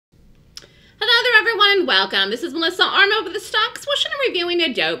everyone, welcome. This is Melissa Armo with the Stock Swoosh and reviewing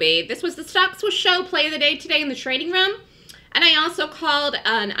Adobe. This was the Stock Swoosh show play of the day today in the trading room. And I also called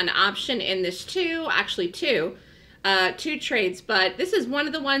an option in this too, actually two trades, but this is one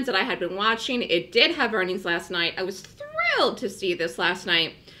of the ones that I had been watching. It did have earnings last night. I was thrilled to see this last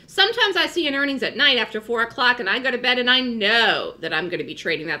night. Sometimes I see an earnings at night after 4 o'clock and I go to bed and I know that I'm going to be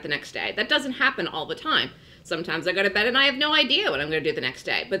trading that the next day. That doesn't happen all the time. Sometimes I go to bed and I have no idea what I'm going to do the next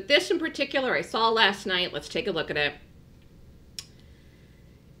day. But this in particular I saw last night. Let's take a look at it.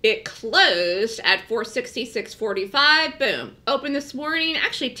 It closed at 466.45. Boom. Opened this morning.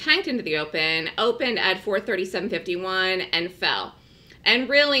 Actually tanked into the open. Opened at 437.51 and fell. And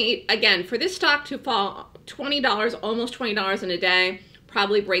really, again, for this stock to fall $20, almost $20 in a day,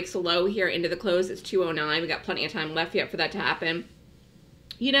 probably breaks a low here into the close. It's 209. We got plenty of time left yet for that to happen.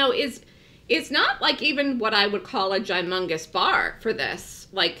 You know, it's not like even what I would call a gymongous bar for this.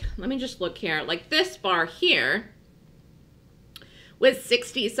 Like, let me just look here. Like this bar here was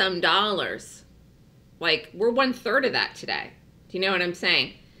 $60-some. Like, we're 1/3 of that today. Do you know what I'm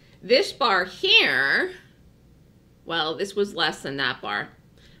saying? This bar here, well, this was less than that bar.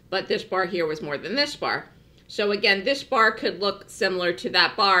 But this bar here was more than this bar. So again, this bar could look similar to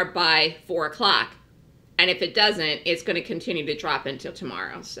that bar by 4 o'clock. And if it doesn't, it's going to continue to drop until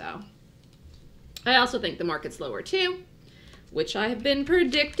tomorrow. So I also think the market's lower too, which I have been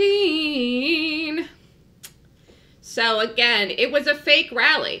predicting. So again, it was a fake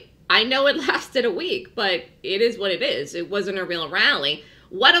rally. I know it lasted a week, but it is what it is. It wasn't a real rally.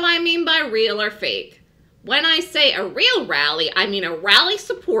 What do I mean by real or fake? When I say a real rally, I mean a rally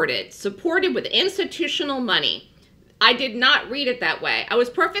supported with institutional money. I did not read it that way. I was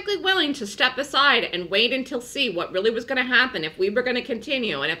perfectly willing to step aside and wait until see what really was going to happen, if we were going to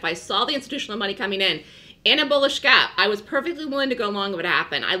continue. And if I saw the institutional money coming in a bullish gap, I was perfectly willing to go along with it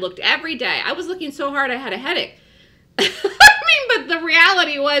happen. I looked every day. I was looking so hard I had a headache. I mean, but the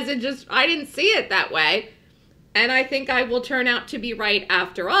reality was I didn't see it that way. And I think I will turn out to be right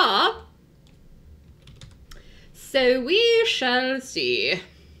after all. So we shall see.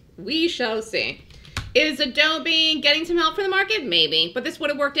 We shall see. Is Adobe getting some help from the market? Maybe, but this would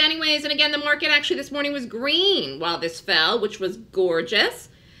have worked anyways. And again, the market actually this morning was green while this fell, which was gorgeous.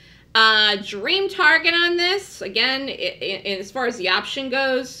 Dream target on this, again, as far as the option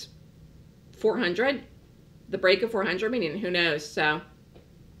goes, 400. The break of 400, meaning who knows. So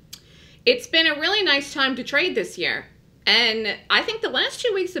it's been a really nice time to trade this year. And I think the last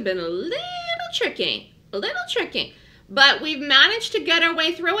 2 weeks have been a little tricky. But we've managed to get our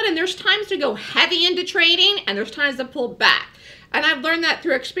way through it, and there's times to go heavy into trading, and there's times to pull back. And I've learned that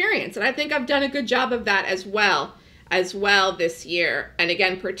through experience, and I think I've done a good job of that as well this year, and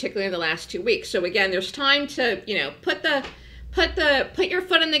again, particularly in the last 2 weeks. So again, there's time to, you know, put your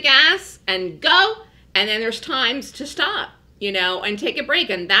foot on the gas and go, and then there's times to stop, you know, and take a break,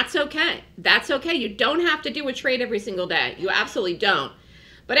 and that's okay. That's okay. You don't have to do a trade every single day. You absolutely don't.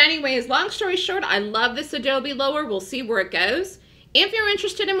 But anyways, long story short, I love this Adobe lower. We'll see where it goes. If you're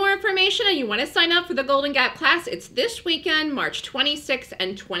interested in more information and you want to sign up for the Golden Gap class, it's this weekend, March 26th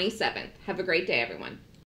and 27th. Have a great day, everyone.